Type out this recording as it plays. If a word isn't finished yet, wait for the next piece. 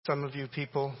Some of you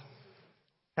people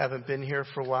haven't been here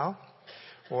for a while,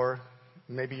 or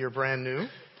maybe you're brand new.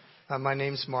 My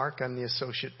name's Mark. I'm the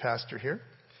associate pastor here.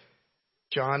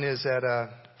 John is at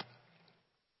a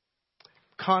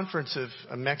conference of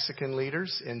Mexican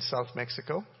leaders in South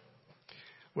Mexico,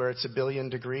 where it's 1 billion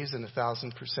degrees and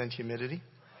 1,000% humidity.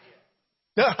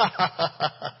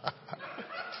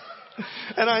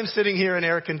 And I'm sitting here in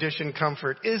air-conditioned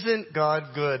comfort. Isn't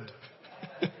God good?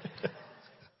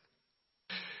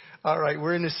 All right,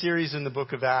 we're in a series in the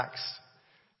book of Acts,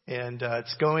 and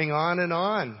it's going on and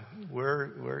on.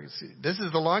 This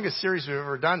is the longest series we've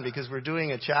ever done because we're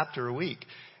doing a chapter a week,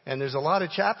 and there's a lot of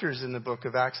chapters in the book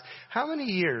of Acts. How many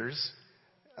years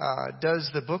does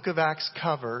the book of Acts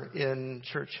cover in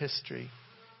church history?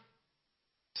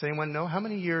 Does anyone know? How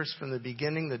many years from the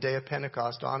beginning, the day of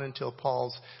Pentecost, on until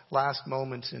Paul's last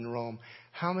moments in Rome?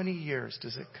 How many years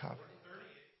does it cover?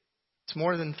 It's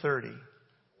more than 30.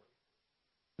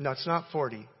 No, it's not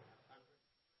 40.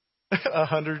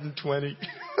 120.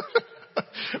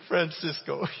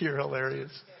 Francisco, you're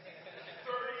hilarious.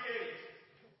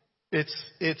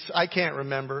 I can't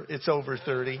remember. It's over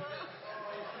 30.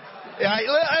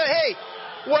 Hey,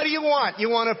 what do you want? You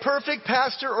want a perfect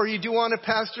pastor, or you do want a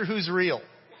pastor who's real?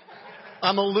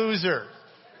 I'm a loser.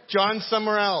 John's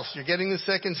somewhere else. You're getting the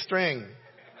second string.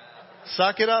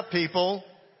 Suck it up, people.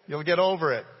 You'll get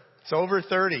over it. It's over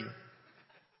 30.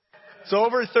 It's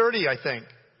over 30, I think.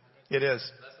 It is.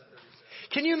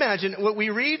 Can you imagine what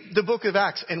we read the book of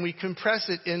Acts and we compress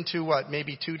it into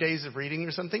maybe 2 days of reading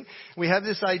or something? We have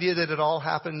this idea that it all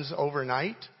happens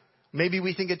overnight. Maybe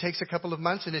we think it takes a couple of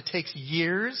months, and it takes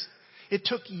years. It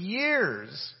took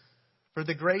years for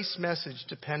the grace message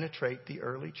to penetrate the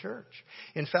early church.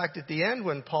 In fact, at the end,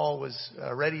 when Paul was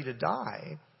ready to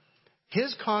die,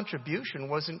 his contribution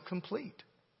wasn't complete.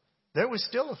 There was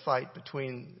still a fight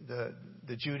between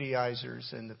the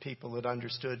Judaizers and the people that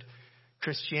understood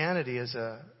Christianity as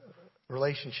a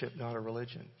relationship, not a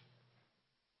religion.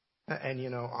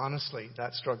 And, honestly,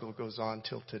 that struggle goes on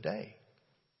till today.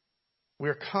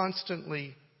 We're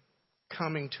constantly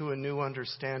coming to a new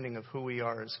understanding of who we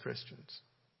are as Christians.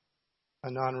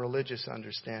 A non-religious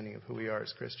understanding of who we are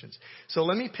as Christians. So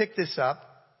let me pick this up.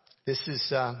 This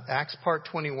is Acts part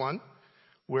 21.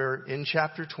 We're in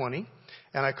chapter 20.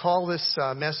 And I call this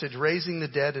message Raising the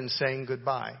Dead and Saying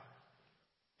Goodbye.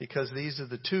 Because these are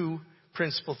the two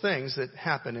principal things that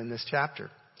happen in this chapter.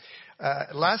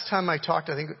 Last time I talked,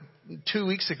 I think 2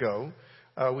 weeks ago,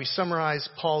 we summarized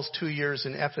Paul's 2 years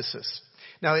in Ephesus.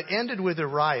 Now, it ended with a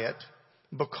riot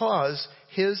because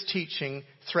his teaching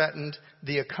threatened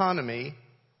the economy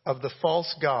of the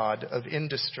false god of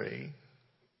industry,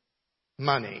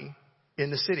 money, in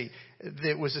the city.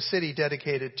 It was a city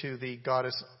dedicated to the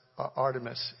goddess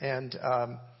Artemis, and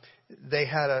they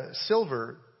had a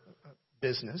silver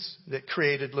business that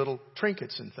created little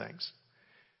trinkets and things.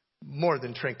 More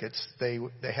than trinkets, they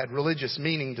had religious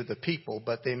meaning to the people,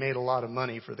 but they made a lot of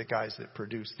money for the guys that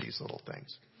produced these little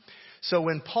things. So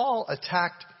when Paul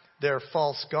attacked their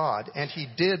false god, and he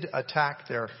did attack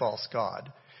their false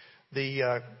god,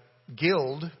 the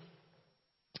guild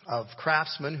of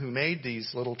craftsmen who made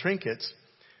these little trinkets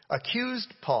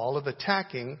accused Paul of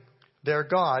attacking their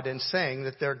god and saying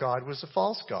that their god was a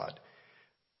false god.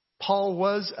 Paul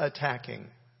was attacking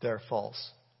their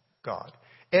false god.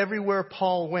 Everywhere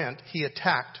Paul went, he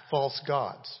attacked false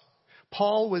gods.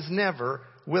 Paul was never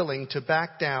willing to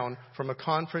back down from a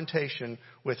confrontation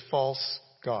with false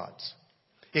gods.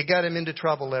 It got him into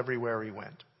trouble everywhere he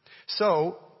went.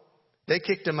 So they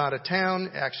kicked him out of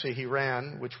town. Actually, he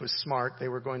ran, which was smart. They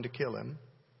were going to kill him.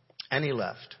 And he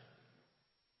left.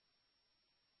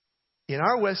 In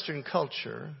our Western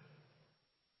culture,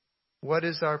 what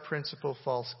is our principal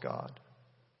false god?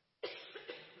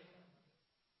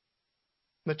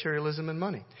 Materialism and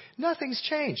money. Nothing's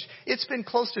changed. It's been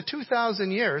close to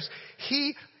 2,000 years.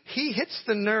 He hits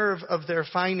the nerve of their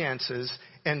finances,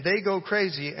 and they go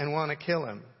crazy and want to kill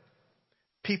him.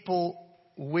 People,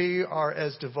 we are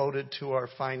as devoted to our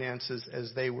finances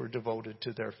as they were devoted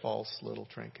to their false little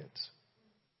trinkets.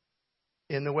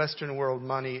 In the Western world,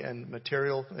 money and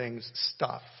material things,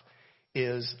 stuff,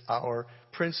 is our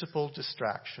principal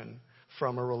distraction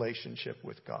from a relationship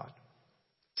with God.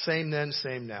 Same then,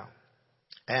 same now.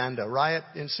 And a riot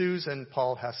ensues, and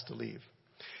Paul has to leave.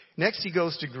 Next, he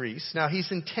goes to Greece. Now,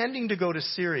 he's intending to go to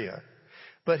Syria,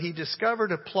 but he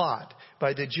discovered a plot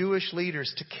by the Jewish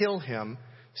leaders to kill him,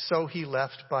 so he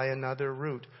left by another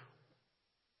route.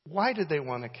 Why did they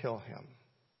want to kill him?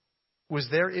 Was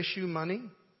their issue money?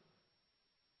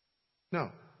 No.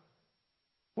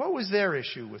 What was their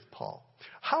issue with Paul?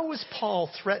 How was Paul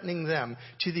threatening them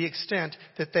to the extent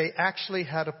that they actually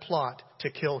had a plot to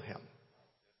kill him?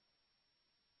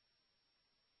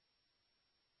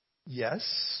 Yes,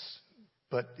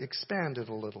 but expanded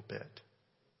a little bit.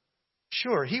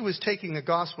 Sure, he was taking the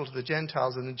gospel to the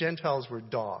Gentiles, and the Gentiles were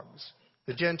dogs.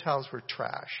 The Gentiles were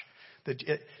trash.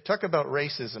 Talk about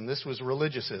racism. This was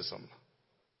religious-ism.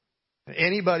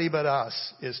 Anybody but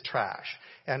us is trash.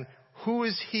 And who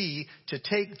is he to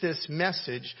take this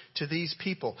message to these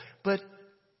people? But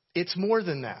it's more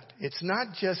than that. It's not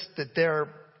just that they're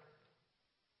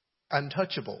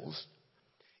untouchables.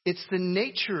 It's the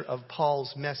nature of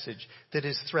Paul's message that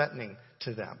is threatening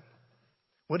to them.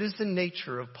 What is the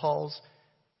nature of Paul's...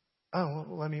 Oh,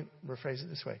 well, let me rephrase it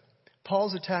this way.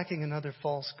 Paul's attacking another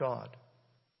false god.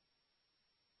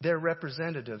 They're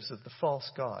representatives of the false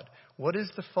god. What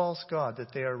is the false god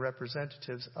that they are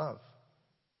representatives of?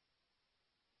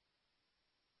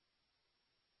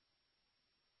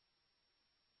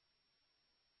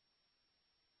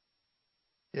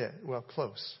 Yeah, well,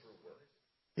 close.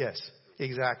 Yes,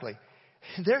 exactly.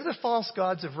 They're the false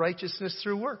gods of righteousness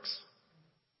through works.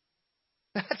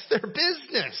 That's their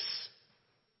business.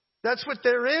 That's what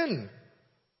they're in.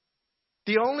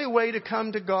 The only way to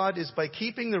come to God is by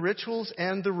keeping the rituals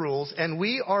and the rules, and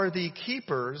we are the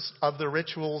keepers of the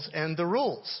rituals and the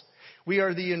rules. We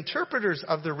are the interpreters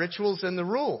of the rituals and the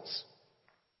rules.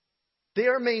 They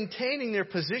are maintaining their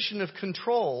position of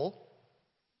control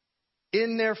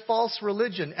in their false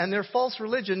religion, and their false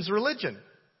religion's religion.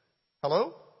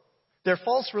 Hello? Their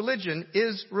false religion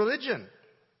is religion.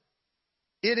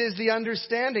 It is the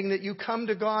understanding that you come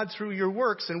to God through your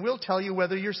works, and we'll tell you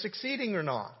whether you're succeeding or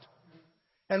not.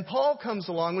 And Paul comes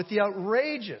along with the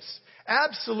outrageous,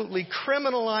 absolutely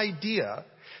criminal idea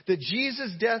that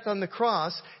Jesus' death on the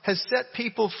cross has set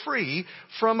people free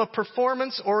from a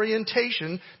performance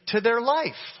orientation to their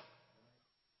life.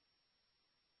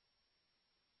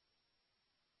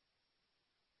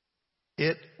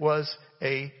 It was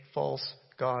a false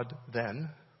god then,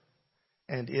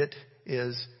 and it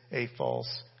is a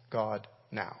false god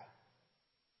now.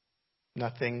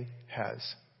 Nothing has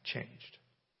changed.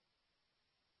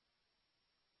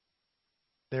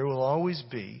 There will always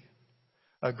be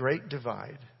a great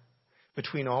divide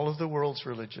between all of the world's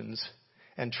religions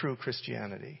and true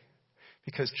Christianity,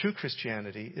 because true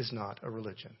Christianity is not a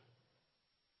religion.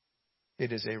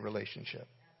 It is a relationship.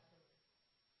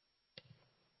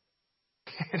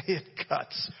 And it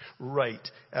cuts right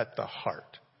at the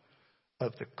heart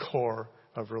of the core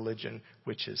of religion,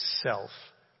 which is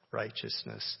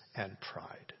self-righteousness and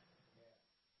pride.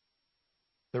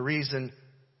 The reason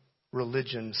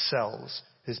religion sells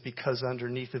is because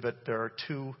underneath of it there are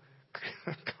two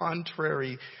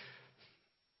contrary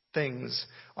things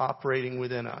operating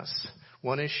within us.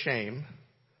 One is shame,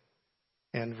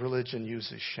 and religion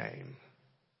uses shame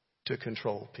to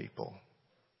control people.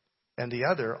 And the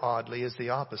other, oddly, is the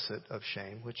opposite of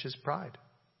shame, which is pride.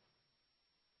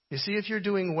 You see, if you're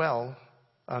doing well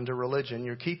under religion,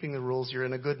 you're keeping the rules, you're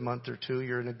in a good month or two,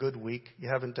 you're in a good week, you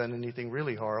haven't done anything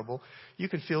really horrible, you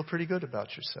can feel pretty good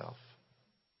about yourself.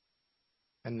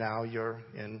 And now you're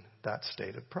in that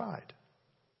state of pride.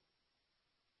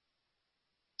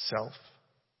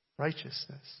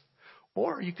 Self-righteousness.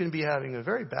 Or you can be having a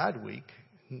very bad week,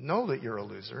 know that you're a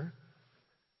loser,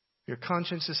 your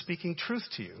conscience is speaking truth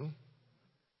to you,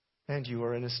 and you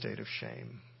are in a state of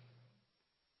shame.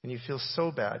 And you feel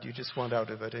so bad, you just want out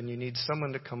of it, and you need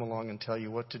someone to come along and tell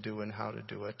you what to do and how to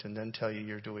do it, and then tell you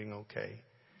you're doing okay.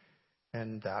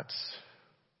 And that's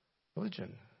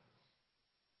religion.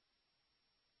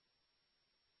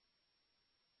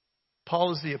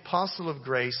 Paul is the apostle of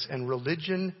grace, and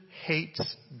religion hates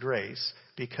grace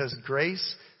because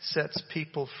grace sets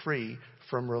people free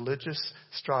from religious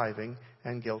striving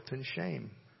and guilt and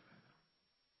shame.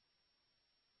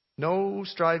 No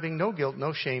striving, no guilt,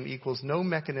 no shame equals no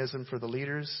mechanism for the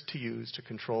leaders to use to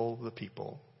control the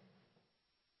people.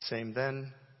 Same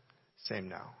then, same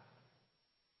now.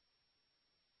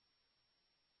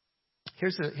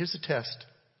 Here's a test.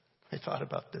 I thought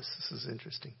about this. This is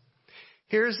interesting.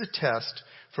 Here's a test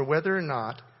for whether or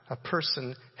not a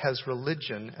person has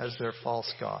religion as their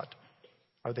false god.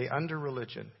 Are they under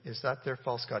religion? Is that their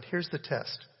false god? Here's the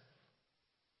test.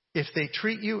 If they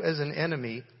treat you as an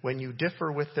enemy when you differ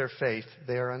with their faith,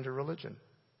 they are under religion.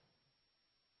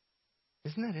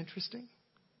 Isn't that interesting?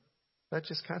 That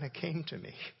just kind of came to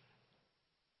me.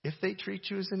 If they treat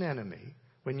you as an enemy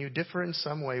when you differ in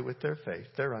some way with their faith,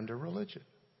 they're under religion.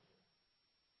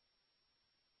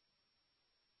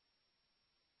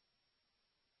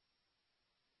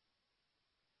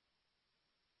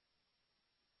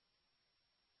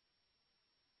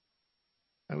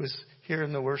 I was here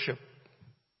in the worship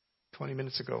 20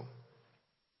 minutes ago.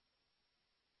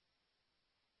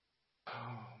 Oh,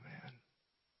 man.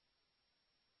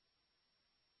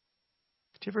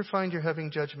 Do you ever find you're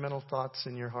having judgmental thoughts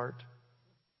in your heart?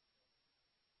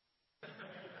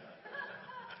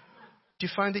 Do you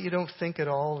find that you don't think at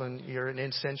all and you're an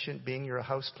insentient being, you're a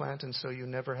houseplant, and so you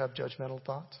never have judgmental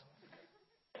thoughts?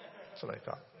 That's what I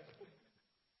thought.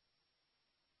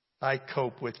 I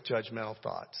cope with judgmental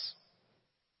thoughts.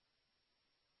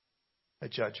 I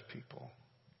judge people.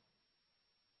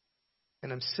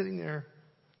 And I'm sitting there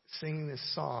singing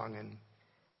this song, and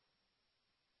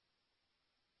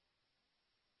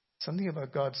something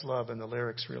about God's love and the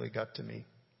lyrics really got to me.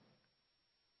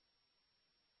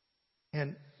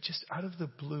 And just out of the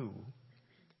blue,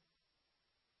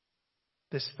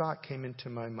 this thought came into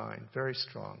my mind, very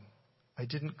strong. I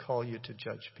didn't call you to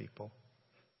judge people.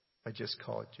 I just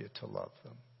called you to love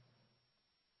them.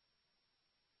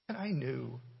 And I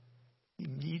knew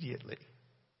immediately,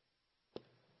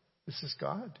 this is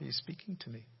God. He's speaking to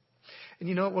me. And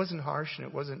you know, it wasn't harsh and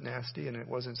it wasn't nasty and it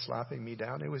wasn't slapping me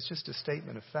down. It was just a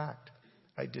statement of fact.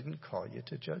 I didn't call you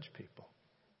to judge people.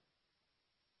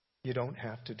 You don't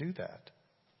have to do that.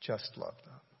 Just love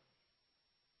them.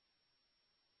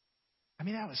 I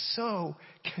mean, that was so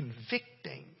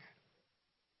convicting.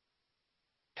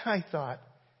 I thought,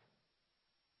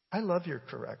 I love your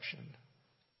correction.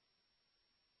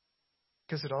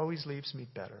 Because it always leaves me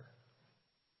better.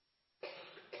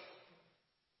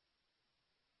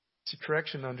 See,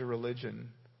 correction under religion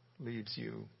leaves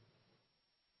you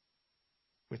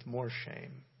with more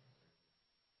shame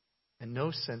and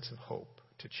no sense of hope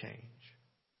to change.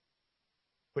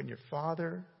 When your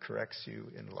Father corrects you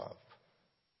in love,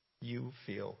 you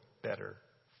feel better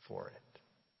for it.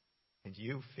 And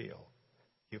you feel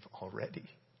you've already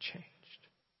changed.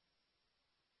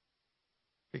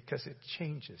 Because it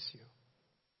changes you.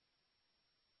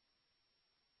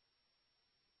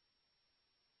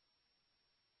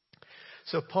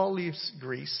 So Paul leaves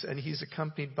Greece and he's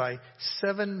accompanied by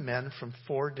 7 men from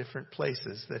 4 different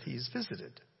places that he's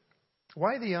visited.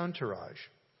 Why the entourage?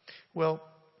 Well,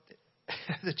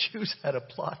 the Jews had a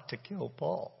plot to kill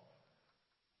Paul.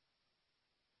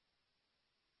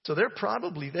 So they're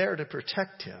probably there to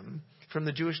protect him from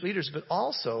the Jewish leaders, but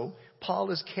also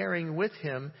Paul is carrying with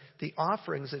him the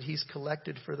offerings that he's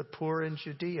collected for the poor in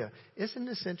Judea. Isn't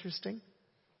this interesting?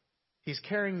 He's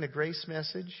carrying the grace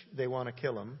message. They want to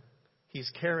kill him. He's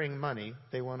carrying money.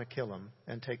 They want to kill him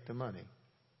and take the money.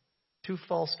 2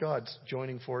 false gods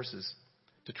joining forces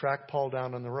to track Paul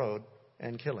down on the road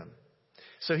and kill him.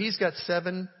 So he's got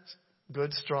 7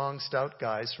 good, strong, stout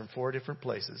guys from 4 different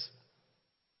places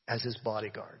as his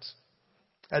bodyguards.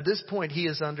 At this point, he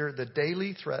is under the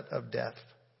daily threat of death.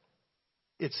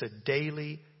 It's a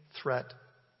daily threat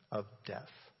of death.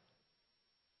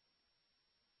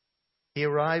 He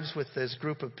arrives with this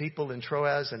group of people in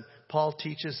Troas, and Paul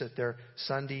teaches at their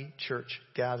Sunday church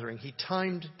gathering. He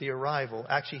timed the arrival.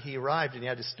 Actually, he arrived and he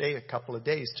had to stay a couple of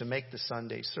days to make the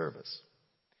Sunday service.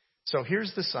 So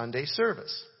here's the Sunday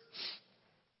service.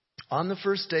 On the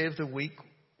first day of the week,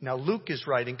 now Luke is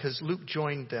writing because Luke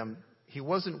joined them. He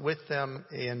wasn't with them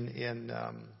in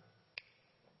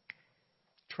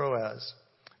Troas,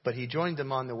 but he joined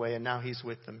them on the way, and now he's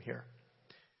with them here.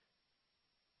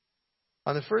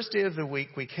 On the first day of the week,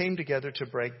 we came together to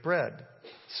break bread.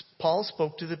 Paul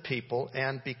spoke to the people,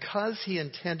 and because he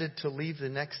intended to leave the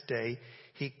next day,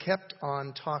 he kept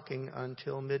on talking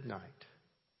until midnight.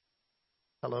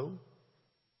 Hello?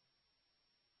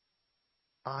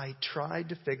 I tried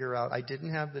to figure out, I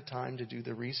didn't have the time to do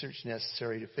the research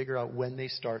necessary to figure out when they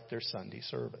start their Sunday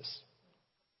service.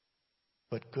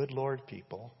 But good Lord,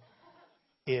 people,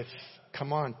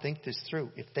 come on, think this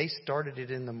through. If they started it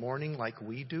in the morning like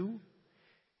we do,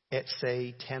 at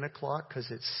say 10 o'clock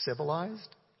because it's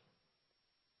civilized,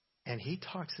 and he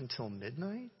talks until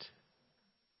midnight?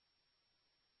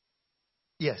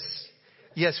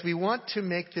 Yes, we want to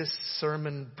make this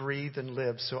sermon breathe and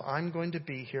live, so I'm going to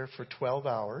be here for 12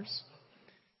 hours,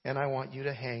 and I want you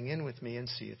to hang in with me and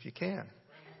see if you can.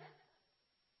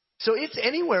 So it's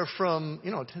anywhere from,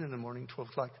 10 in the morning,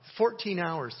 12 o'clock, 14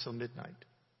 hours till midnight.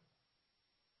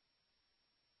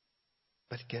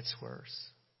 But it gets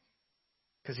worse,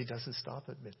 because he doesn't stop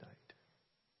at midnight.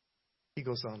 He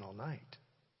goes on all night.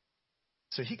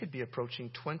 So he could be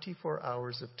approaching 24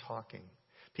 hours of talking.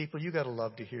 People, you got to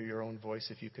love to hear your own voice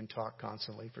if you can talk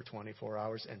constantly for 24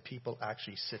 hours and people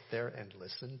actually sit there and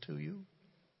listen to you.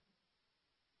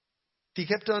 He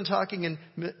kept on talking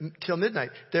till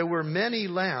midnight. There were many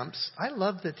lamps. I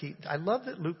love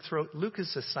that Luke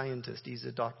is a scientist. He's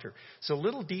a doctor. So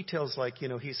little details like,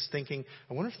 he's thinking,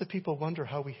 I wonder if the people wonder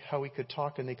how we could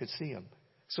talk and they could see him.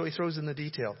 So he throws in the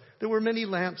detail. There were many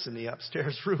lamps in the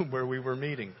upstairs room where we were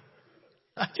meeting.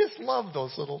 I just love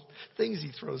those little things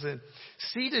he throws in.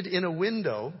 Seated in a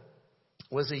window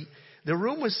the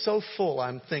room was so full,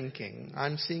 I'm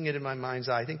seeing it in my mind's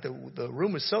eye. I think the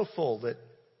room was so full that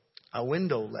a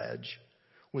window ledge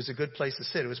was a good place to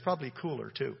sit. It was probably cooler,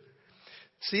 too.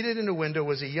 Seated in a window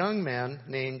was a young man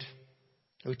named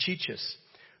Eutychus,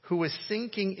 who was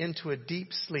sinking into a deep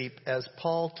sleep as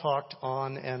Paul talked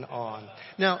on and on.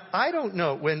 Now, I don't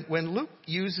know. When Luke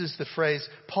uses the phrase,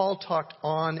 Paul talked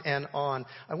on and on,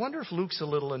 I wonder if Luke's a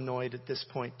little annoyed at this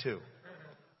point, too.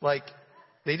 Like,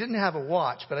 they didn't have a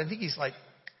watch, but I think he's like,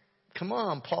 come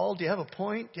on, Paul, do you have a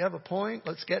point? Do you have a point?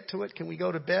 Let's get to it. Can we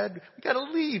go to bed? We got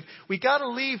to leave. We got to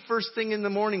leave first thing in the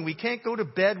morning. We can't go to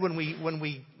bed when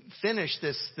we finish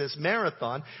this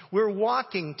marathon. We're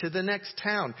walking to the next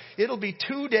town. It'll be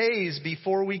 2 days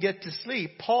before we get to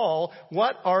sleep. Paul,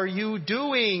 what are you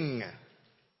doing?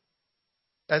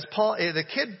 As the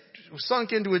kid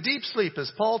sunk into a deep sleep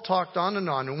as Paul talked on.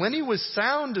 And when he was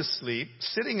sound asleep,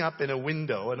 sitting up in a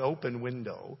window, an open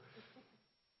window,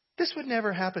 this would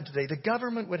never happen today. The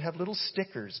government would have little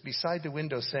stickers beside the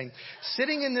window saying,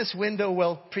 sitting in this window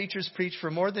while preachers preach for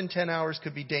more than 10 hours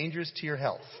could be dangerous to your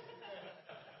health.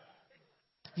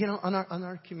 On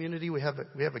our community, we have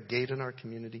a gate in our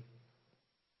community.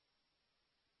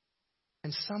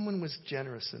 And someone was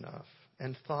generous enough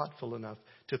and thoughtful enough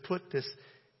to put this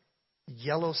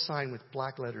yellow sign with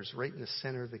black letters right in the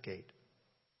center of the gate.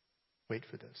 Wait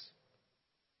for this.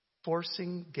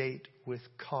 Forcing gate with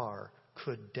car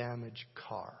could damage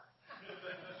car.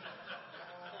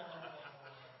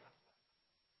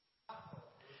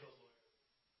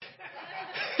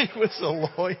 He was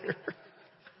a lawyer.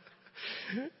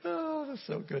 Oh, that's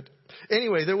so good.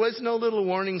 Anyway, there was no little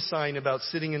warning sign about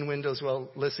sitting in windows while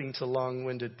listening to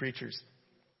long-winded preachers.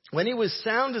 When he was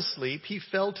sound asleep, he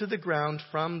fell to the ground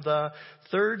from the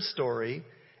 3rd story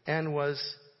and was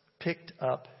picked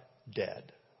up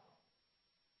dead.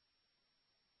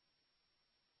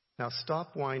 Now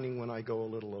stop whining when I go a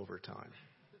little over time.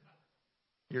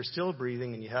 You're still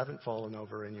breathing and you haven't fallen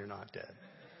over and you're not dead.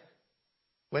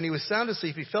 When he was sound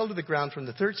asleep, he fell to the ground from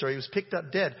the 3rd story. He was picked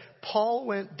up dead. Paul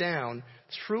went down,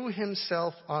 threw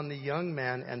himself on the young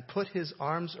man, and put his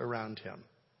arms around him.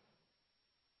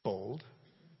 Bold.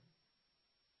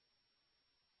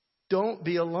 Don't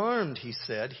be alarmed, he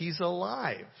said. He's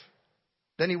alive.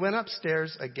 Then he went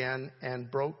upstairs again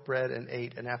and broke bread and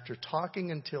ate. And after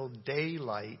talking until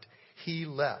daylight, he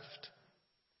left.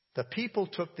 The people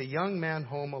took the young man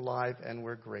home alive and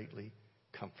were greatly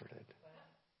comforted.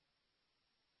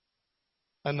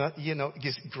 And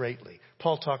just greatly.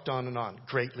 Paul talked on and on.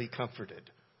 Greatly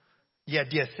comforted. Yeah,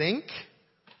 do you think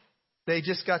they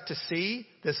just got to see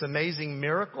this amazing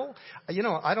miracle?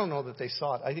 I don't know that they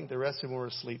saw it. I think the rest of them were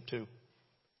asleep too.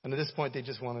 And at this point, they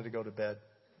just wanted to go to bed.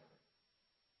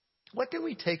 What can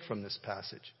we take from this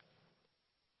passage?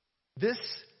 This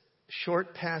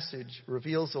short passage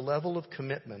reveals a level of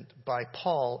commitment by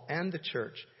Paul and the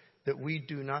church that we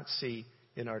do not see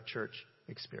in our church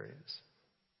experience.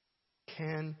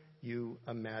 Can you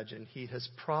imagine? He has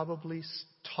probably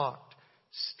talked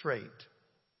straight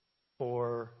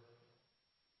for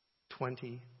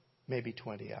 20, maybe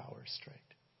 20 hours straight.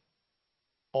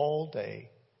 All day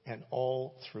and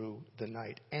all through the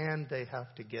night. And they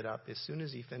have to get up. As soon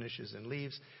as he finishes and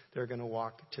leaves, they're going to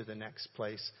walk to the next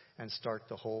place and start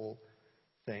the whole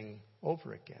thing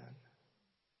over again.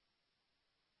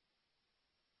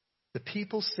 The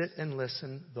people sit and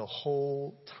listen the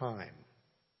whole time.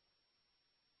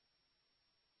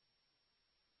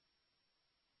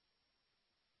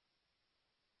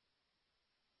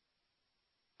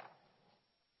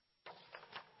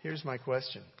 Here's my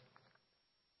question.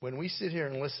 When we sit here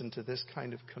and listen to this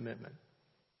kind of commitment,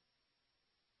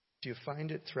 do you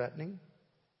find it threatening?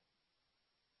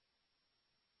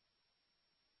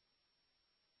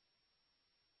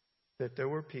 That there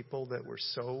were people that were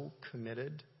so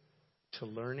committed to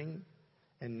learning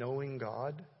and knowing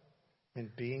God and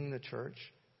being the church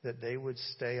that they would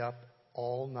stay up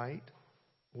all night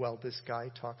while this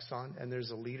guy talks on, and there's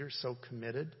a leader so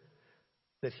committed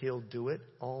that he'll do it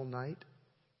all night?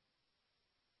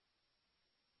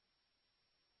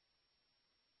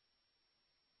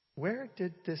 Where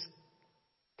did this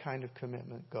kind of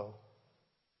commitment go?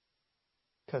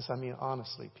 Because,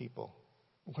 honestly, people,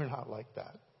 we're not like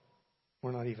that.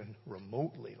 We're not even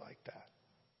remotely like that.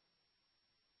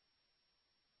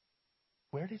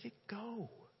 Where did it go?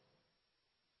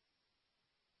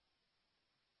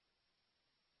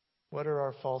 What are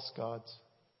our false gods?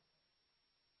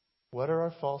 What are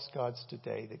our false gods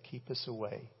today that keep us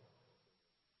away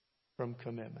from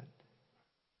commitment?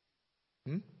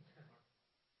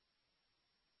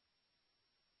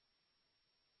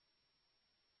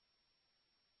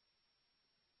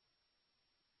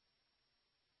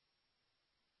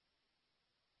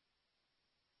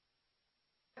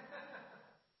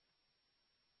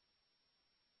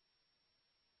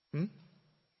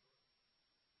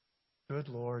 Good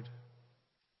Lord.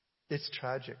 It's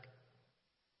tragic.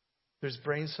 There's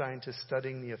brain scientists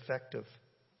studying the effect of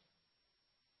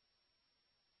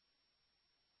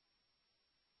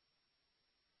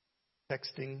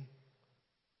texting,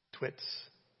 tweets,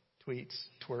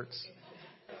 twerks,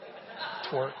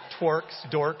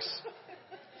 dorks.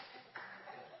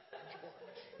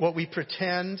 What we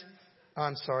pretend,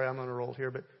 I'm sorry, I'm on a roll here,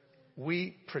 but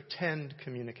we pretend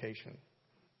communication.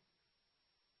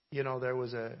 You know, there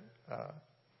was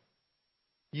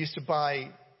used to buy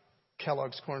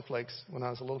Kellogg's cornflakes when I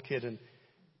was a little kid, and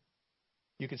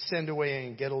you could send away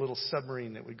and get a little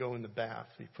submarine that would go in the bath.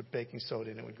 You put baking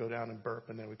soda in, it would go down and burp,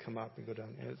 and then it would come up and go down.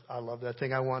 I love that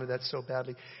thing. I wanted that so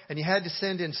badly. And you had to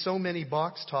send in so many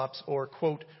box tops or,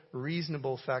 quote,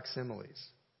 reasonable facsimiles.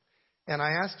 And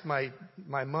I asked my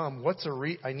mom,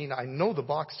 I know the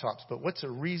box tops, but what's a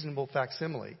reasonable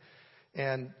facsimile?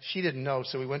 And she didn't know,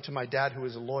 so we went to my dad, who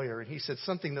was a lawyer, and he said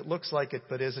something that looks like it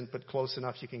but isn't, but close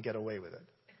enough you can get away with it.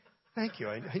 Thank you.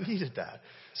 I needed that.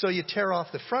 So you tear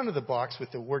off the front of the box with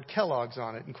the word Kellogg's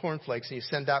on it and cornflakes, and you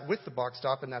send that with the box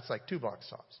top, and that's like 2 box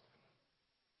tops.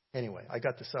 Anyway, I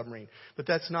got the submarine. But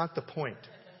that's not the point.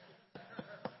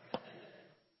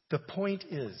 The point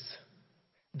is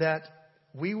that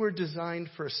we were designed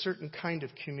for a certain kind of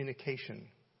communication.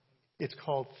 It's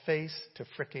called face to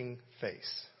fricking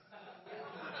face.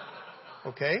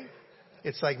 Okay?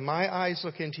 It's like my eyes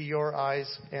look into your eyes,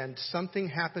 and something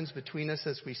happens between us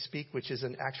as we speak, which is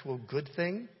an actual good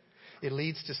thing. It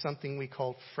leads to something we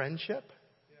call friendship.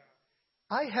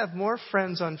 I have more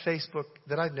friends on Facebook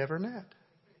that I've never met.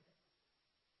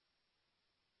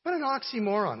 What an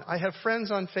oxymoron. I have friends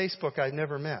on Facebook I've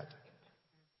never met.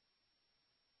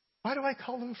 Why do I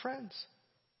call them friends?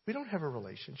 We don't have a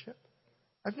relationship.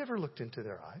 I've never looked into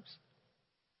their eyes.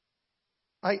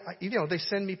 They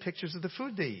send me pictures of the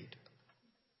food they eat,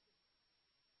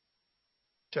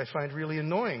 which I find really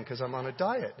annoying because I'm on a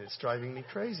diet. It's driving me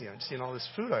crazy. I'm seeing all this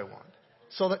food I want.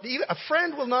 So that a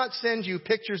friend will not send you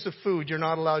pictures of food you're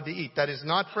not allowed to eat. That is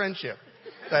not friendship.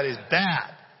 That is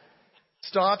bad.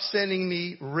 Stop sending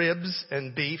me ribs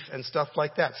and beef and stuff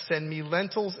like that. Send me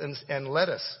lentils and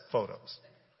lettuce photos.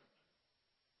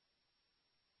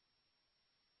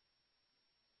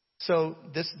 So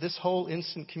this whole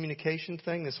instant communication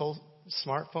thing, this whole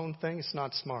smartphone thing, it's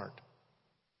not smart.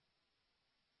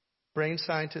 Brain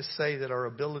scientists say that our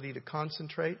ability to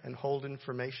concentrate and hold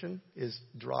information is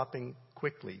dropping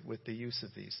quickly with the use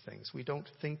of these things. We don't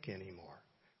think anymore.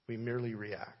 We merely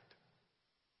react.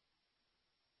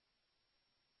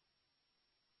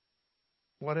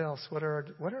 What else? What are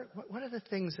the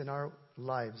things in our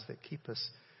lives that keep us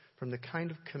from the kind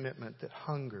of commitment that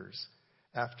hungers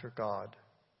after God?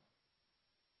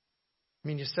 I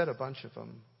mean, you said a bunch of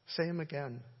them. Say them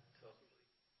again.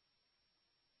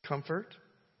 Comfort.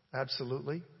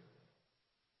 Absolutely.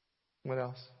 What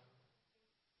else?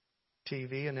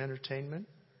 TV and entertainment.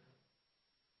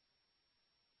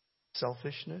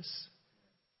 Selfishness.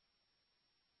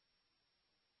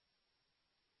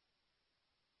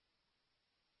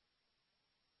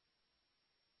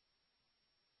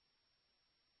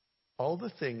 All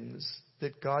the things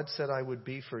that God said I would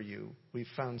be for you, we've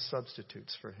found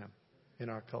substitutes for Him in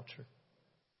our culture.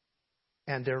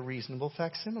 And they're reasonable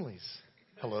facsimiles.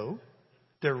 Hello?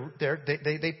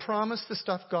 They promise the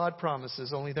stuff God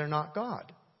promises, only they're not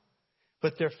God.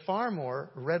 But they're far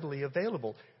more readily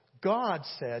available. God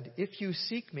said, if you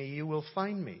seek me, you will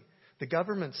find me. The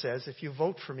government says, if you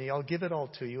vote for me, I'll give it all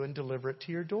to you and deliver it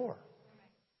to your door.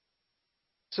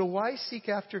 So why seek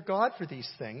after God for these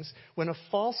things when a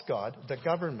false God, the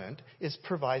government, is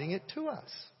providing it to us?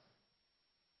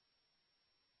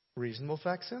 Reasonable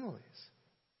facsimiles.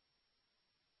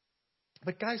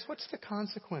 But guys, what's the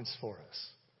consequence for us?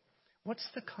 What's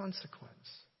the consequence?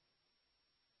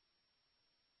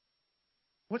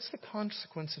 What's the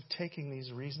consequence of taking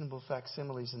these reasonable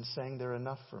facsimiles and saying they're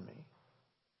enough for me?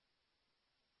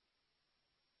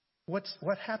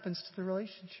 What happens to the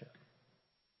relationship?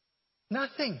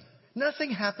 Nothing.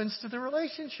 Nothing happens to the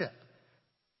relationship.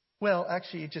 Well,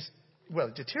 actually, it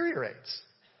deteriorates.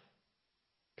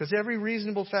 Because every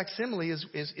reasonable facsimile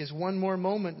is one more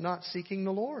moment not seeking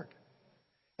the Lord.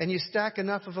 And you stack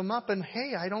enough of them up and,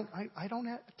 hey, I don't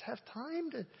have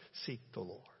time to seek the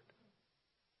Lord.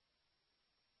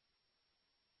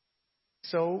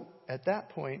 So at that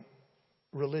point,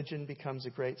 religion becomes a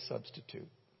great substitute.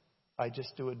 I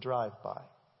just do a drive-by.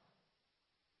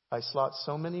 I slot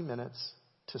so many minutes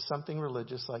to something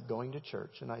religious like going to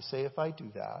church, and I say if I do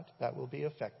that, that will be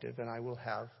effective and I will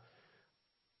have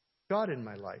God in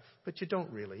my life. But you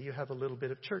don't really. You have a little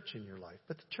bit of church in your life,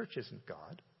 but the church isn't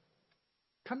God.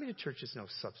 Coming to church is no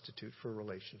substitute for a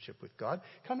relationship with God.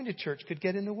 Coming to church could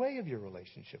get in the way of your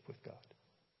relationship with God.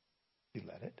 You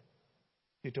let it.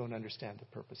 You don't understand the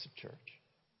purpose of church.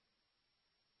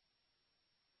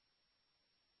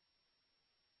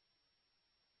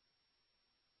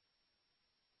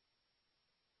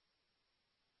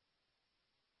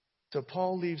 So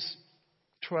Paul leaves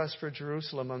Troas for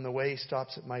Jerusalem. On the way, he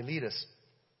stops at Miletus.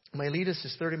 Miletus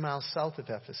is 30 miles south of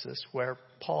Ephesus, where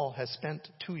Paul has spent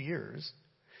 2 years.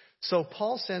 So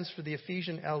Paul sends for the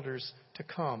Ephesian elders to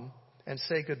come and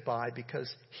say goodbye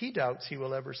because he doubts he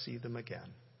will ever see them again.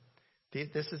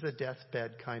 This is a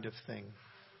deathbed kind of thing.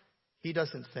 He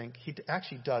doesn't think, he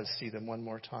actually does see them one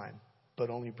more time, but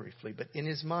only briefly. But in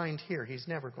his mind here, he's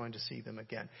never going to see them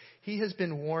again. He has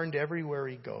been warned everywhere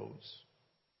he goes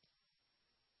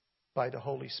by the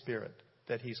Holy Spirit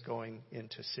that he's going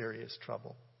into serious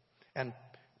trouble. And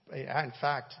in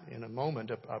fact, in a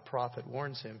moment, a prophet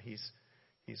warns him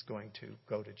he's going to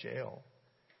go to jail.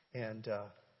 And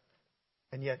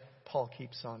yet Paul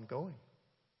keeps on going.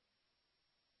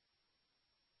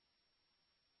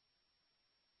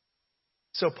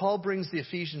 So Paul brings the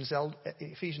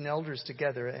Ephesian elders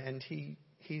together, and he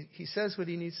says what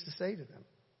he needs to say to them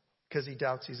because he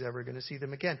doubts he's ever going to see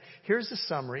them again. Here's a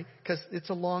summary, because it's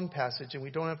a long passage and we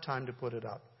don't have time to put it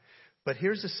up. But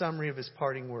here's a summary of his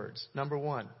parting words. Number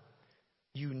 1,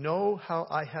 you know how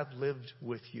I have lived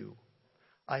with you.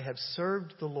 I have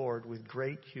served the Lord with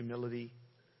great humility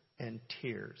and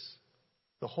tears.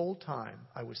 The whole time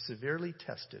I was severely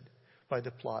tested by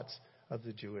the plots of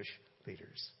the Jewish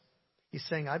leaders. He's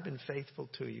saying, I've been faithful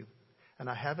to you, and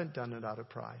I haven't done it out of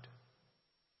pride.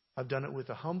 I've done it with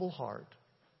a humble heart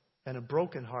and a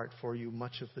broken heart for you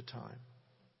much of the time.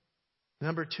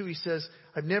 Number 2, he says,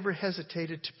 I've never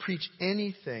hesitated to preach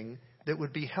anything that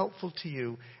would be helpful to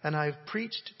you, and I've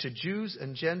preached to Jews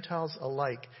and Gentiles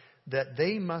alike that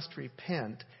they must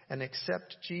repent and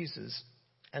accept Jesus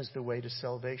as the way to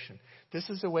salvation. This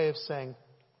is a way of saying,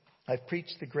 I've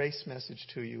preached the grace message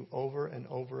to you over and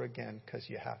over again because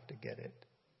you have to get it.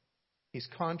 He's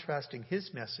contrasting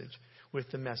his message with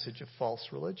the message of false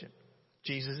religion.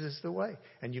 Jesus is the way,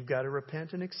 and you've got to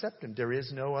repent and accept him. There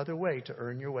is no other way to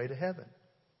earn your way to heaven.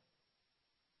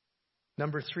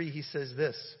 Number 3, he says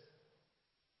this.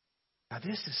 Now,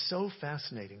 this is so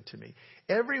fascinating to me.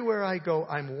 Everywhere I go,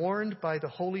 I'm warned by the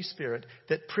Holy Spirit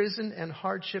that prison and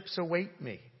hardships await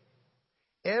me.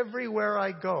 Everywhere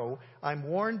I go, I'm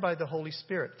warned by the Holy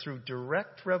Spirit through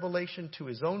direct revelation to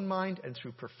his own mind and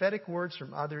through prophetic words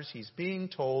from others. He's being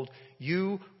told,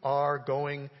 you are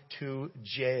going to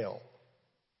jail.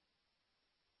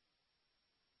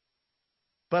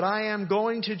 But I am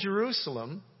going to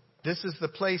Jerusalem. This is the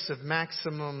place of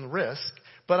maximum risk.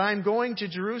 But I'm going to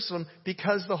Jerusalem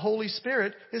because the Holy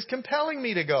Spirit is compelling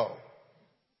me to go.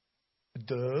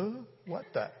 What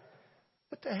the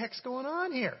heck's going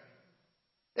on here?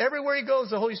 Everywhere he goes,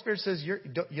 the Holy Spirit says, you're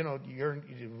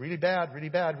really bad, really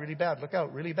bad, really bad. Look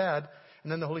out, really bad.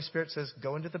 And then the Holy Spirit says,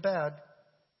 go into the bad.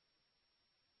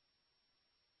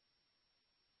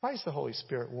 Why is the Holy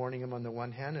Spirit warning him on the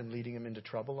one hand and leading him into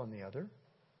trouble on the other?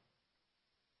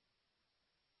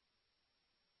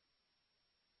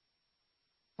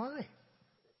 Why?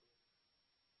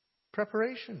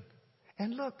 Preparation.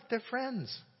 And look, they're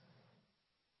friends.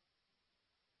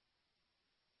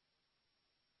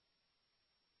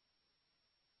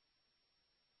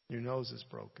 Your nose is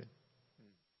broken.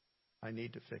 I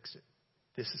need to fix it.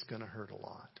 This is going to hurt a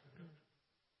lot.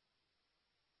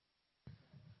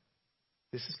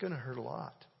 This is going to hurt a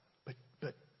lot.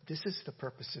 But this is the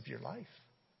purpose of your life.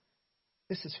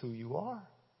 This is who you are.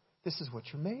 This is what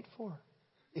you're made for.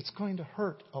 It's going to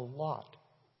hurt a lot.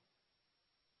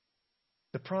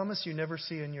 The promise you never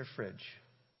see in your fridge.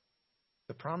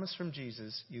 The promise from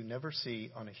Jesus you never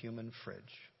see on a human fridge.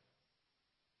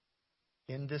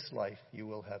 In this life you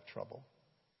will have trouble.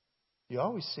 You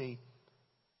always see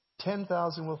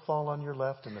 10,000 will fall on your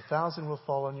left and 1,000 will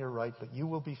fall on your right, but you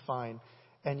will be fine.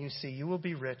 And you see you will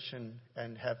be rich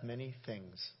and have many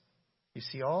things. You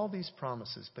see all these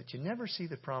promises, but you never see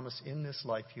the promise in this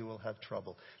life you will have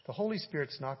trouble. The Holy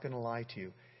Spirit's not going to lie to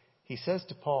you. He says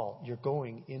to Paul, you're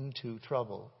going into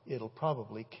trouble. It'll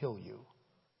probably kill you.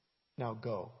 Now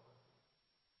go.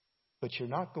 But you're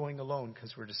not going alone,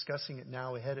 because we're discussing it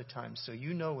now ahead of time. So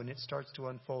you know when it starts to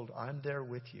unfold, I'm there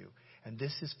with you. And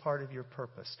this is part of your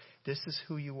purpose. This is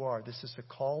who you are. This is the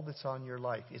call that's on your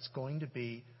life. It's going to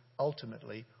be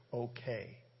ultimately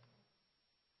okay.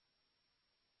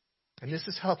 And this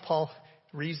is how Paul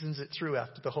reasons it through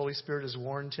after the Holy Spirit has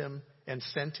warned him and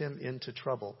sent him into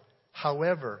trouble.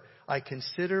 However, I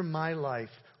consider my life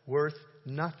worth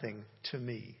nothing to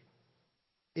me,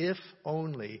 if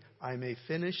only I may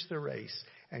finish the race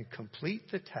and complete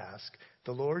the task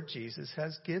the Lord Jesus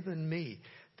has given me,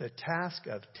 the task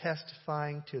of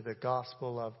testifying to the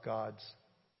gospel of God's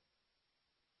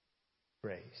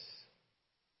grace.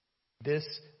 This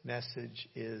message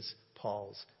is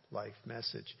Paul's life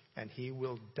message, and he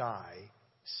will die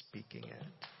speaking it.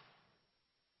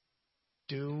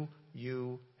 Do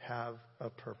you have a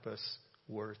purpose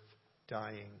worth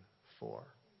dying for?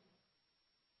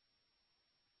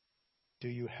 Do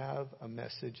you have a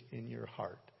message in your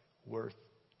heart worth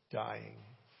dying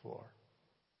for?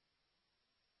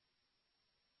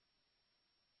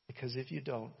 Because if you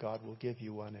don't, God will give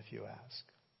you one if you ask.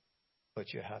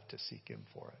 But you have to seek Him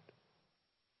for it.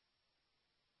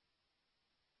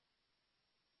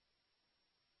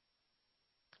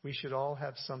 We should all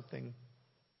have something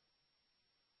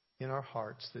in our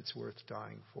hearts that's worth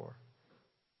dying for.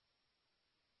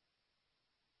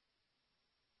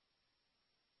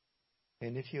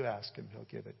 And if you ask Him, He'll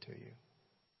give it to you.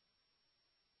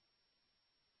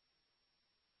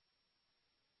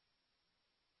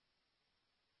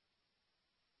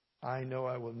 I know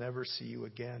I will never see you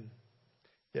again.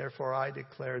 Therefore I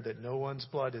declare that no one's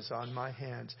blood is on my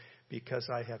hands, because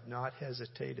I have not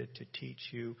hesitated to teach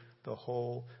you the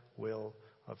whole will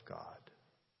of God.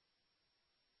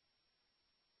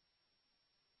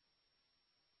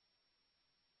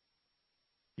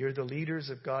 You're the leaders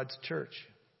of God's church.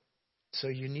 So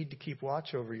you need to keep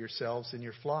watch over yourselves and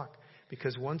your flock,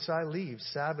 because once I leave,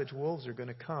 savage wolves are going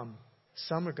to come.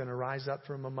 Some are going to rise up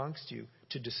from amongst you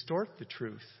to distort the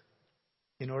truth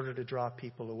in order to draw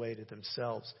people away to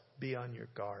themselves. Be on your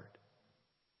guard.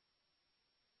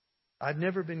 I've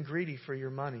never been greedy for your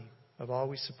money. I've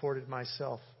always supported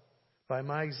myself. By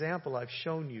my example, I've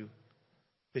shown you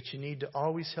that you need to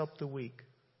always help the weak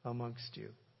amongst you.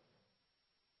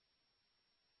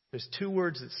 There's two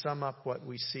words that sum up what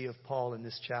we see of Paul in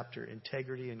this chapter: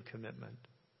 integrity and commitment.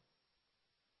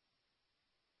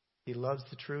 He loves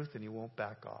the truth and he won't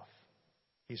back off.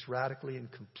 He's radically and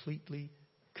completely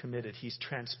committed. He's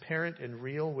transparent and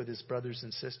real with his brothers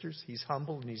and sisters. He's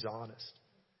humble and he's honest.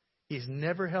 He's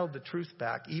never held the truth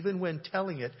back, even when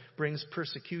telling it brings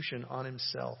persecution on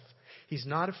himself. He's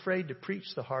not afraid to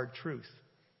preach the hard truth.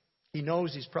 He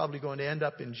knows he's probably going to end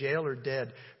up in jail or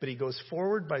dead, but he goes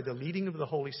forward by the leading of the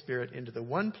Holy Spirit into the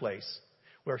one place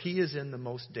where he is in the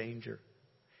most danger.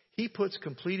 He puts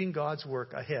completing God's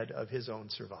work ahead of his own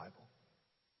survival.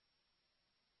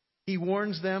 He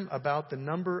warns them about the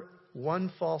number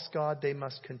one false god they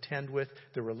must contend with,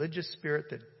 the religious spirit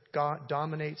that God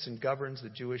dominates and governs the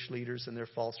Jewish leaders and their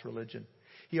false religion.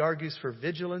 He argues for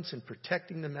vigilance in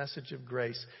protecting the message of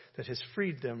grace that has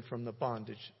freed them from the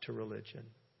bondage to religion.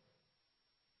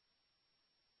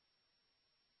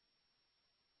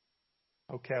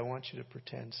 Okay, I want you to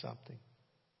pretend something.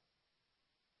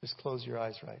 Just close your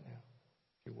eyes right now,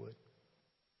 if you would.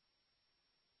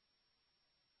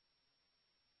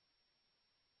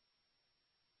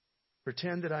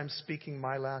 Pretend that I'm speaking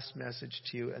my last message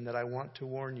to you and that I want to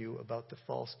warn you about the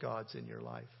false gods in your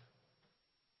life.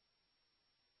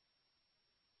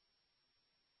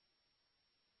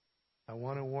 I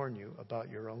want to warn you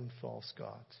about your own false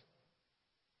gods.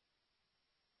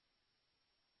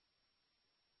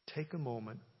 Take a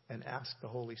moment and ask the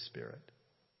Holy Spirit,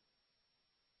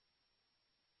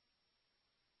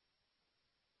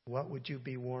 what would you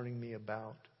be warning me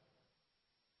about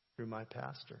through my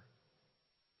pastor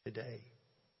today?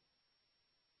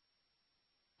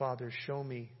 Father, show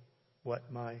me what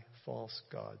my false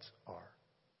gods are.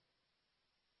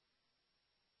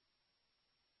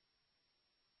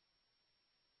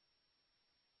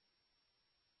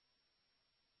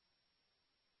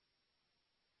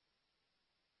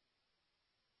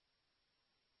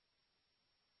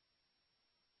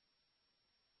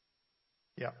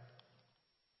 Yeah.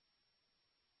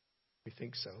 We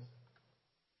think so.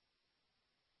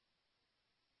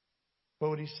 What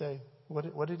would he say?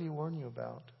 What did he warn you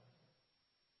about?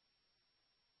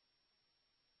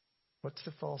 What's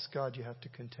the false god you have to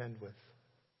contend with?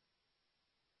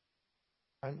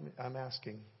 I'm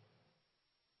asking.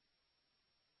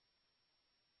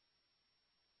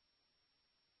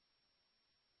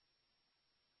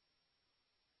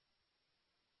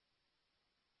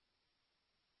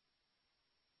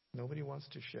 Nobody wants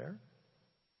to share?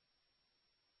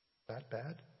 That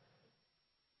bad?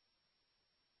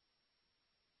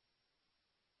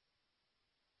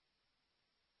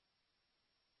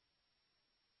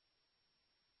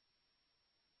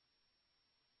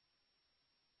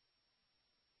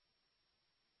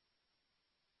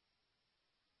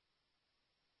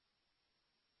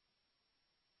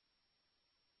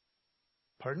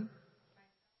 Pardon?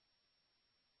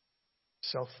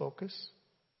 Self-focus?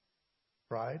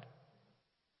 Pride?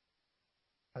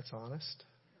 That's honest.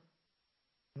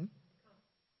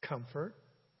 Comfort?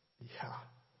 Yeah.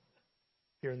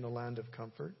 Here in the land of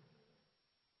comfort.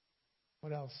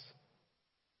 What else?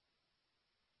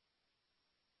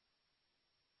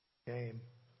 Game.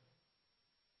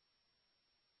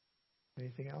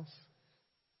 Anything else?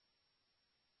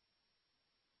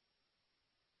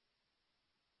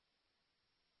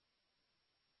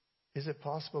 Is it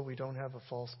possible we don't have a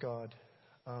false God?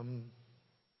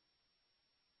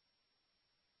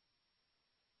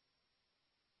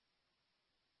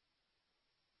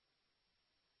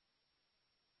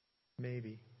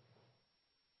 Maybe.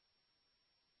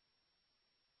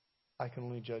 I can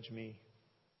only judge me.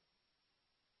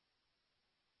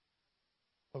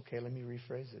 Okay, let me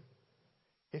rephrase it.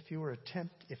 If you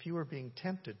were being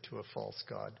tempted to a false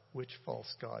god, which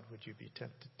false god would you be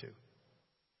tempted to?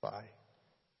 By?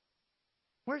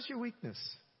 Where's your weakness?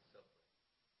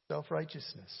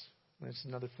 Self-righteousness. It's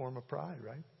another form of pride,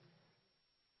 right?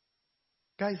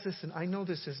 Guys, listen, I know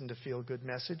this isn't a feel-good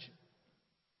message.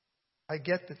 I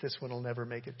get that this one will never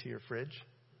make it to your fridge.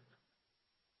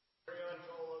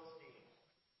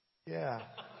 Yeah.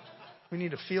 We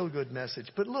need a feel-good message.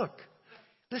 But look,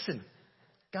 listen,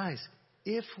 guys,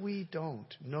 if we don't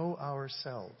know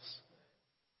ourselves,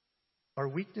 our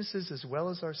weaknesses as well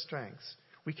as our strengths,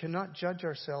 we cannot judge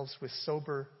ourselves with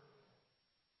sober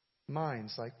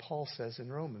minds, like Paul says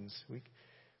in Romans.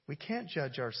 We can't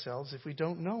judge ourselves if we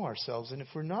don't know ourselves. And if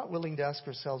we're not willing to ask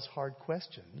ourselves hard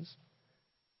questions,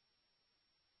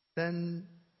 then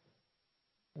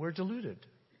we're deluded.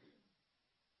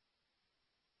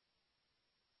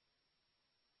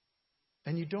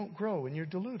 And you don't grow when you're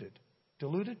deluded.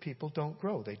 Deluded people don't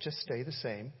grow. They just stay the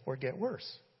same or get worse.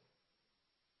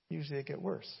 Usually they get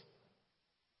worse.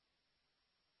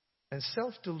 And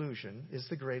self-delusion is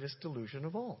the greatest delusion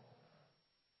of all.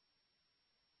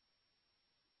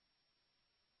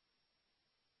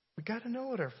 We got to know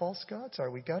what our false gods are.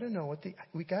 We got to know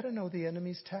the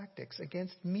enemy's tactics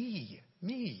against me.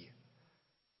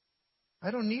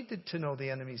 I don't need to know the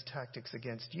enemy's tactics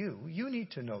against you. You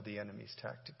need to know the enemy's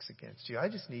tactics against you. I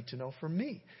just need to know for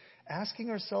me. Asking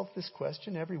ourselves this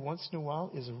question every once in a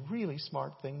while is a really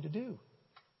smart thing to do.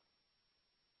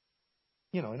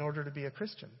 In order to be a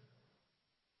Christian.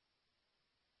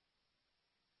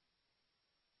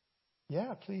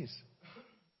 Yeah, please.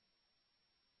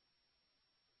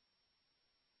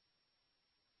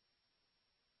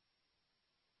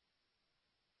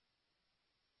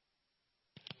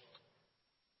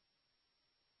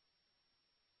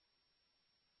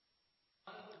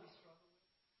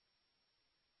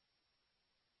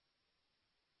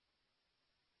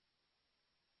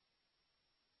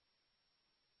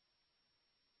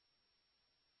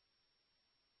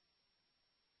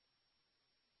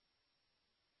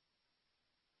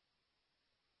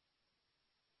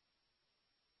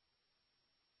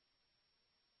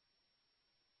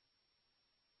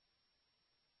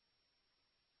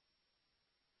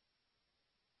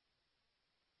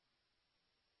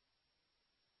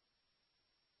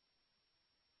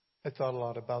 I thought a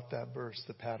lot about that verse,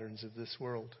 the patterns of this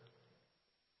world.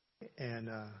 And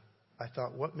I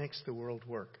thought, what makes the world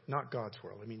work? Not God's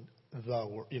world. I mean,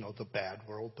 the bad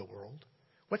world, the world.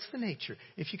 What's the nature?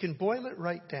 If you can boil it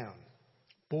right down,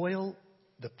 boil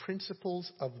the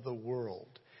principles of the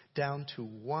world down to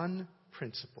one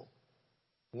principle,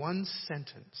 one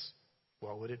sentence,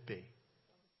 what would it be?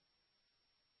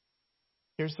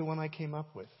 Here's the one I came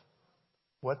up with.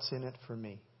 What's in it for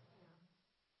me?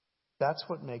 That's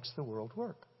what makes the world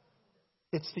work.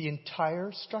 It's the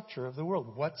entire structure of the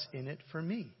world. What's in it for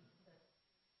me?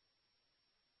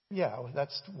 Yeah,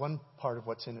 that's one part of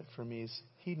what's in it for me is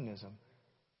hedonism.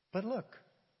 But look,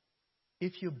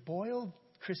 if you boil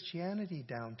Christianity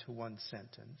down to one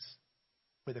sentence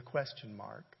with a question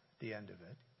mark at the end of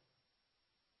it,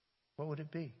 what would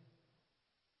it be?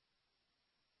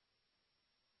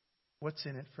 What's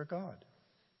in it for God?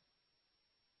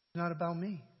 It's not about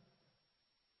me.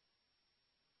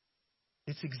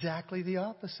 It's exactly the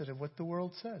opposite of what the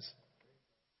world says.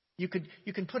 You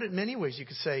can put it many ways. You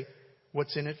could say,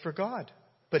 what's in it for God?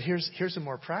 But here's a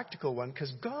more practical one, because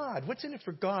God, what's in it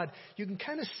for God? You can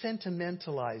kind of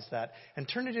sentimentalize that and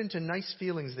turn it into nice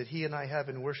feelings that He and I have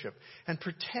in worship and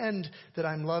pretend that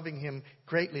I'm loving Him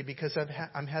greatly because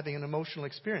I'm having an emotional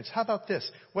experience. How about this?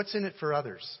 What's in it for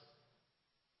others?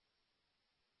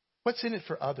 What's in it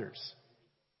for others?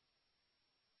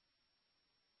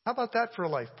 How about that for a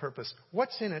life purpose?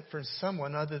 What's in it for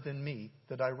someone other than me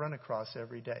that I run across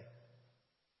every day?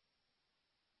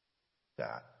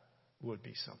 That would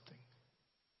be something.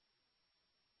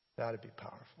 That would be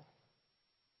powerful.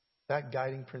 That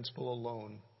guiding principle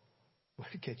alone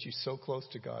would get you so close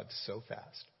to God so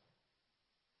fast.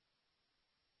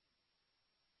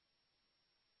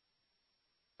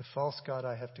 The false god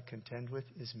I have to contend with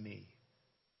is me.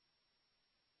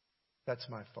 That's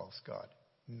my false god.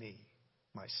 Me.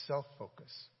 My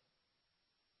self-focus.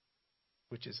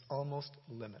 Which is almost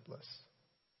limitless.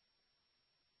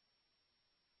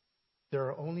 There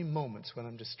are only moments when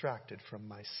I'm distracted from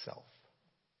myself.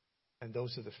 And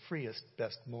those are the freest,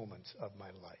 best moments of my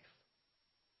life.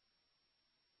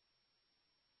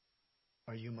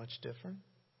 Are you much different?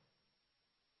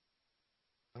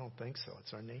 I don't think so.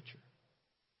 It's our nature.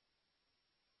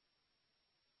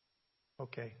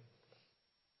 Okay.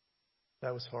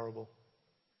 That was horrible.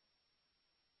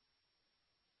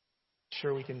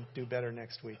 Sure, we can do better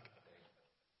next week.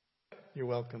 You're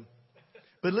welcome.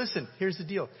 But listen, here's the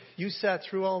deal. You sat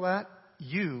through all that.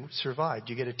 You survived.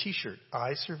 You get a t-shirt.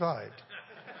 I survived.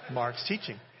 Mark's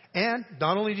teaching. And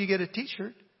not only do you get a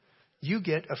t-shirt, you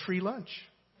get a free lunch.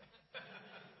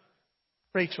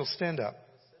 Rachel, stand up.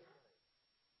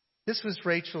 This was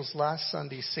Rachel's last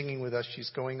Sunday singing with us. She's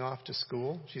going off to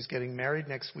school. She's getting married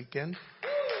next weekend.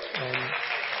 And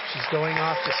she's going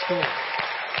off to school.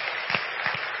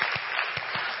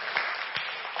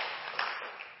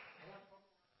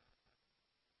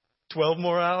 $12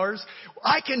 more hours?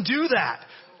 I can do that.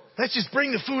 Let's just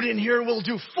bring the food in here. We'll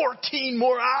do 14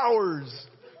 more hours.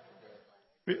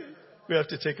 We have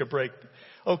to take a break.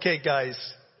 Okay, guys,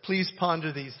 please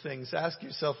ponder these things. Ask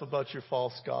yourself about your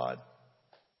false god.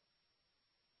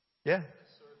 Yeah.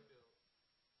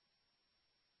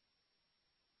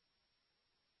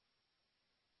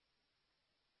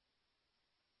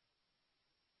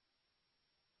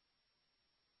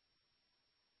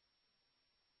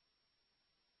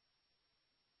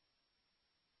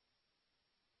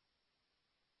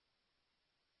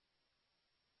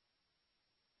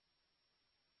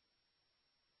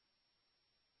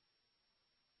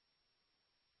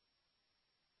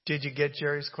 Did you get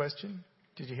Jerry's question?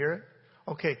 Did you hear it?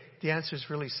 Okay, the answer is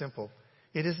really simple.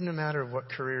 It isn't a matter of what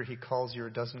career he calls you or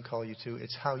doesn't call you to.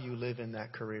 It's how you live in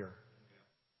that career.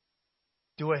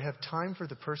 Do I have time for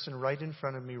the person right in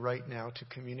front of me right now to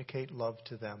communicate love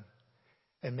to them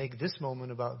and make this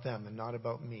moment about them and not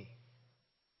about me?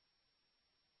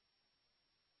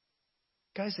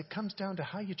 Guys, it comes down to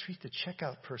how you treat the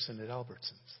checkout person at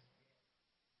Albertsons.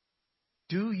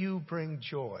 Do you bring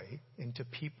joy into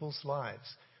people's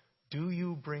lives? Do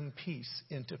you bring peace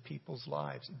into people's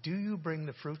lives? Do you bring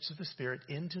the fruits of the Spirit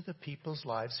into the people's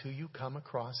lives who you come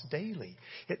across daily?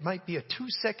 It might be a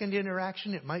 2-second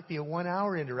interaction. It might be a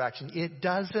 1-hour interaction. It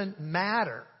doesn't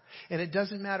matter. And it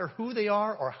doesn't matter who they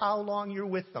are or how long you're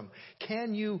with them.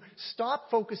 Can you stop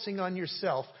focusing on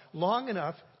yourself long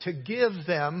enough to give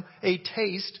them a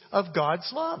taste of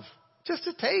God's love? Just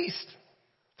a taste.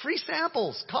 Free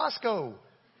samples. Costco.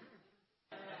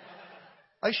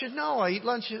 I should know. I eat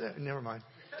lunch. Never mind.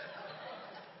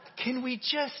 Can we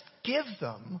just give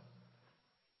them?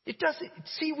 It doesn't.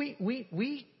 See,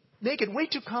 we make it way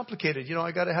too complicated. You know,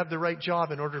 I got to have the right job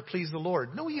in order to please the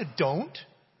Lord. No, you don't.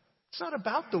 It's not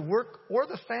about the work or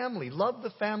the family. Love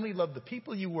the family. Love the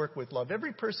people you work with. Love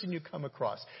every person you come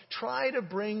across. Try to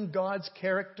bring God's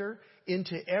character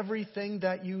into everything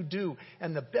that you do.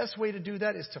 And the best way to do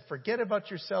that is to forget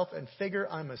about yourself and figure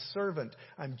I'm a servant.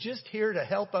 I'm just here to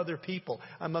help other people.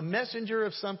 I'm a messenger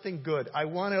of something good.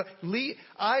 I'm a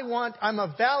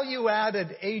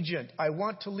value-added agent. I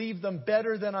want to leave them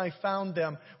better than I found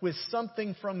them with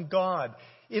something from God.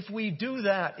 If we do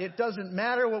that, it doesn't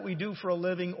matter what we do for a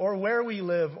living or where we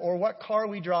live or what car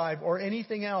we drive or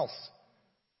anything else.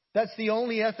 That's the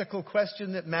only ethical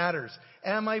question that matters.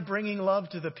 Am I bringing love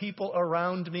to the people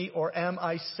around me or am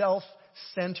I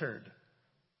self-centered?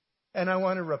 And I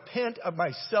want to repent of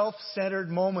my self-centered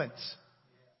moments.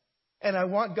 And I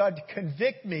want God to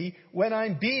convict me when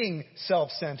I'm being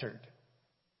self-centered.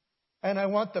 And I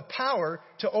want the power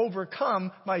to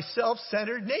overcome my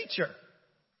self-centered nature.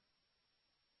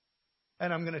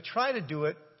 And I'm going to try to do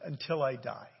it until I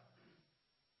die.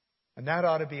 And that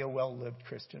ought to be a well-lived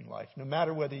Christian life. No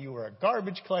matter whether you are a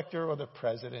garbage collector or the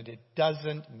president, it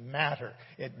doesn't matter.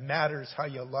 It matters how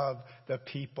you love the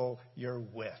people you're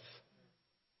with.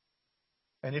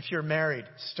 And if you're married,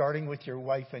 starting with your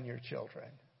wife and your children,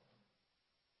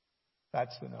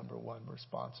 that's the number one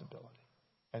responsibility.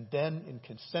 And then in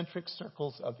concentric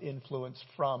circles of influence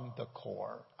from the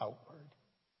core outward.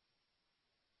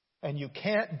 And you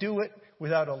can't do it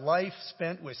without a life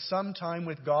spent with some time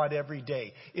with God every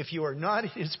day. If you are not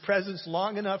in His presence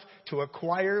long enough to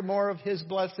acquire more of His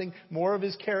blessing, more of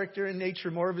His character and nature,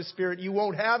 more of His Spirit, you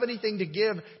won't have anything to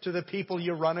give to the people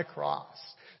you run across.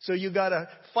 So you got to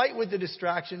fight with the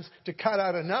distractions to cut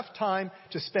out enough time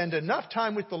to spend enough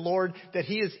time with the Lord that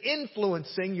He is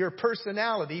influencing your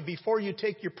personality before you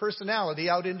take your personality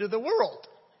out into the world.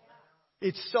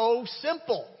 It's so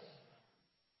simple.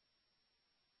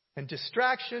 And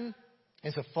distraction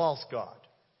is a false god.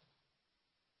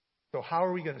 So how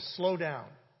are we going to slow down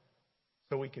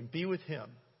so we can be with Him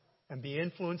and be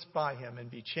influenced by Him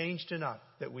and be changed enough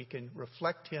that we can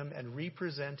reflect Him and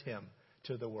represent Him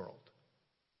to the world?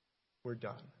 We're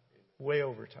done. Way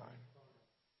over time.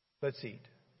 Let's eat.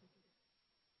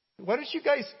 Why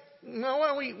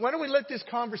don't we let this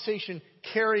conversation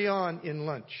carry on in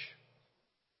lunch?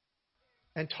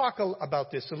 And talk about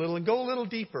this a little and go a little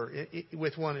deeper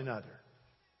with one another.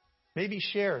 Maybe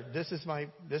share, this is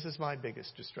my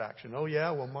biggest distraction. Oh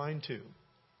yeah, well mine too.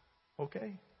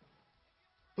 Okay.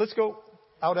 Let's go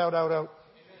out.